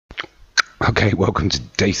Okay, welcome to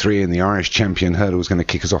day 3 in the Irish Champion Hurdle. Is going to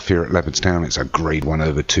kick us off here at Leopardstown. It's a grade 1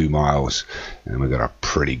 over 2 miles, and we've got a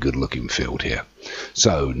pretty good looking field here.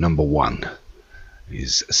 So number 1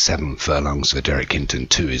 is 7 furlongs for Derek Hinton,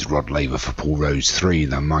 2 is Rod Laver for Paul Rhodes, 3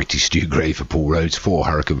 the Mighty Stu Gray for Paul Rhodes, 4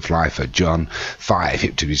 Hurricane Fly for John, 5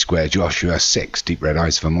 Hip to be Square Joshua, 6 Deep Red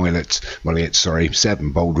Eyes for Moylet,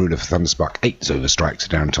 7 Bold Ruler for Thunderspark, 8 Over Strikes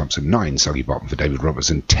for Darren Thompson, 9 Soggy Bottom for David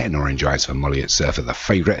Robertson, 10 Orange Eyes for Molly at Surfer, the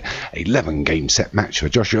favourite, 11 Game Set Match for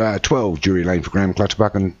Joshua, 12 Jury Lane for Graham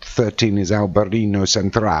Clutterbuck, and 13 is Alberino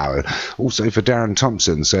Central, also for Darren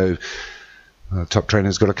Thompson. So top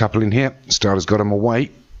trainer's got a couple in here, starter's got them away,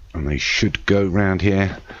 and they should go round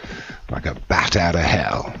here like a bat out of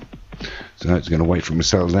hell. So it's going to wait for him to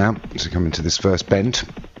settle down to come into this first bend.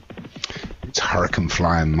 It's Hurricane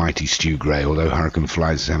Fly and Mighty Stu Gray, although Hurricane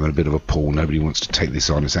Fly is having a bit of a pull. Nobody wants to take this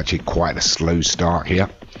on. It's actually quite a slow start here.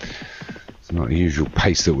 It's not the usual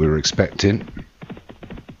pace that we were expecting.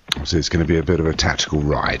 So it's going to be a bit of a tactical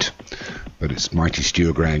ride. But it's Mighty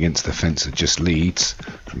Stu Gray against the fence that just leads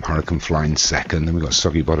from Hurricane Fly in second. Then we've got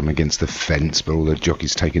Soggy Bottom against the fence, but all the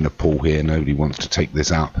jockeys taking a pull here. Nobody wants to take this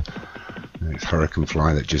up. And it's Hurricane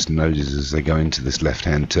Fly that just noses as they go into this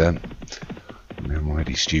left-hand turn. And now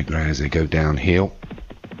Mighty Stu Gray as they go downhill.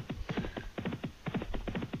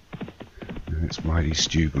 And it's Mighty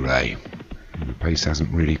Stu Gray. And the pace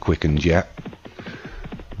hasn't really quickened yet.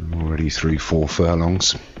 I'm already through 4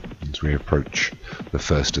 furlongs as we approach the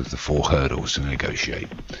first of the 4 hurdles to negotiate.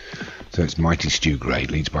 So it's Mighty Stu Gray,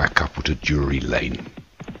 leads by a couple to Jury Lane.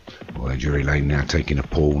 Well, Jury Lane now taking a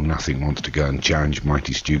pull. Nothing wants to go and challenge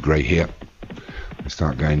Mighty Stu Gray here. They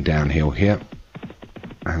start going downhill here,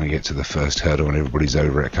 and they get to the first hurdle, and everybody's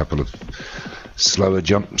over it. A couple of slower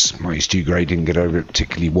jumps. Mighty Stu Gray didn't get over it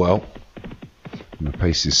particularly well, and the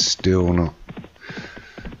pace is still not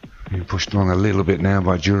being pushed along a little bit now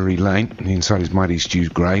by Jury Lane. The inside is Mighty Stu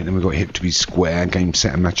Gray. Then we've got Hip to be Square, Game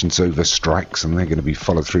Set and Match and Over Strikes, and they're going to be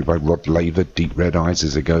followed through by Rod Laver, Deep Red Eyes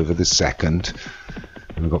as they go over the second.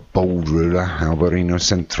 And we've got Bold Ruler, Alberino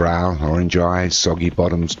Central, Orange Eyes, Soggy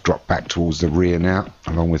Bottoms drop back towards the rear now,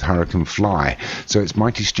 along with Hurricane Fly. So it's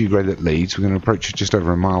Mighty Stu Gray that leads. We're going to approach just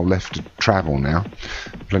over a mile left to travel now.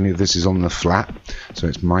 Plenty of this is on the flat, so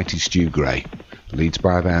it's Mighty Stu Gray. Leads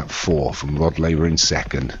by about 4 from Rod Laver in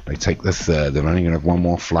second. They take the third. They're only going to have 1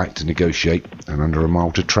 more flight to negotiate and under a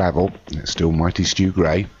mile to travel. It's still Mighty Stu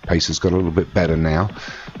Gray. Pace has got a little bit better now,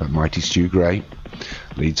 but Mighty Stu Gray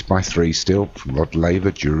leads by 3 still from Rod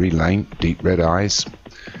Laver, Jury Lane, Deep Red Eyes,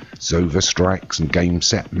 Over Strikes and Game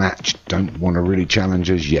Set Match don't want to really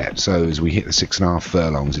challenge us yet. So as we hit the 6.5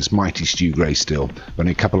 furlongs, it's Mighty Stu Gray still.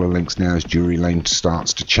 Only a couple of lengths now as Jury Lane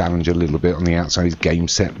starts to challenge a little bit. On the outside is Game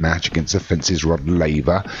Set Match against the fence's Rod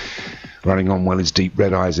Laver. Running on well is Deep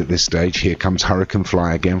Red Eyes at this stage. Here comes Hurricane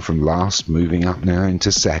Fly again from last, moving up now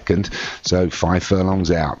into second. So 5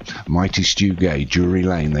 furlongs out. Mighty Stu Gray, Jury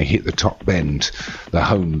Lane. They hit the top bend, the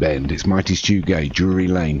home bend. It's Mighty Stu Gray, Jury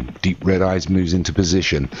Lane. Deep Red Eyes moves into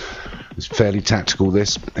position. It's fairly tactical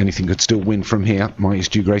this. Anything could still win from here. Mighty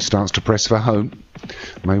Stu Gray starts to press for home.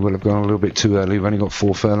 May well have gone a little bit too early. We've only got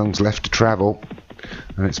 4 furlongs left to travel.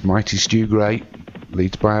 And it's Mighty Stu Gray.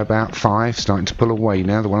 Leads by about 5, starting to pull away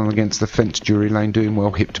now. The one against the fence, Jury Lane, doing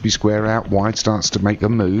well. Hip to be Square out wide, starts to make a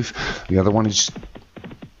move. The other one is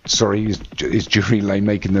Jury Lane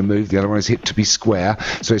making the move. The other one is Hip to be Square.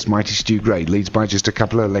 So it's Mighty Stu Gray. Leads by just a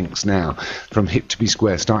couple of lengths now from Hip to be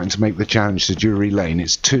Square, starting to make the challenge to Jury Lane.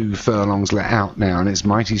 It's 2 furlongs let out now, and it's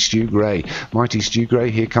Mighty Stu Gray. Mighty Stu Gray,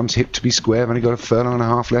 here comes Hip to be Square. I've only got a furlong and a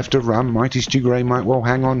half left to run. Mighty Stu Gray might well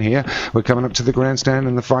hang on here. We're coming up to the grandstand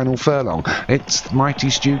and the final furlong. It's Mighty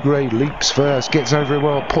Stu Gray, leaps first, gets over it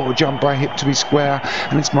well. Poor jump by Hip to be Square,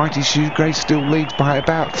 and it's Mighty Stu Gray still leads by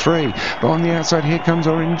about 3. But on the outside, here comes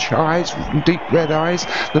Orange Eyes, Deep Red Eyes,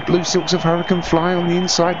 the Blue Silks of Hurricane Fly on the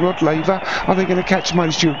inside, Rod Laver. Are they going to catch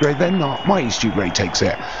Mighty Stu Gray? They're not. Mighty Stu Gray takes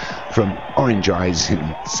it from Orange Eyes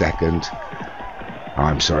in second.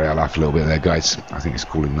 I'm sorry, I laughed a little bit there, guys. I think it's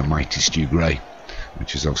calling the Mighty Stu Gray,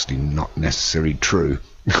 which is obviously not necessarily true.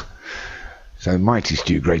 So Mighty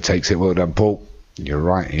Stu Gray takes it. Well done, Paul. You're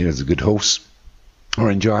right, he is a good horse.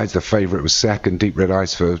 Orange Eyes, the favourite, was second. Deep Red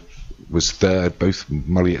Eyes was third. Both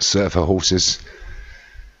Molly at Surfer horses.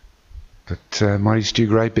 But Mighty Stu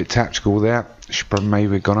Gray, bit tactical there. Should probably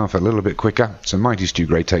maybe have gone off a little bit quicker. So Mighty Stu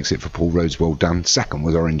Gray takes it for Paul Rhodes. Well done. Second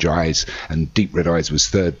was Orange Eyes, and Deep Red Eyes was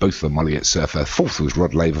third. Both for Molly at Surfer. Fourth was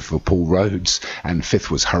Rod Laver for Paul Rhodes, and fifth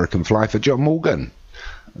was Hurricane Fly for John Morgan.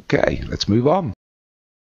 Okay, let's move on.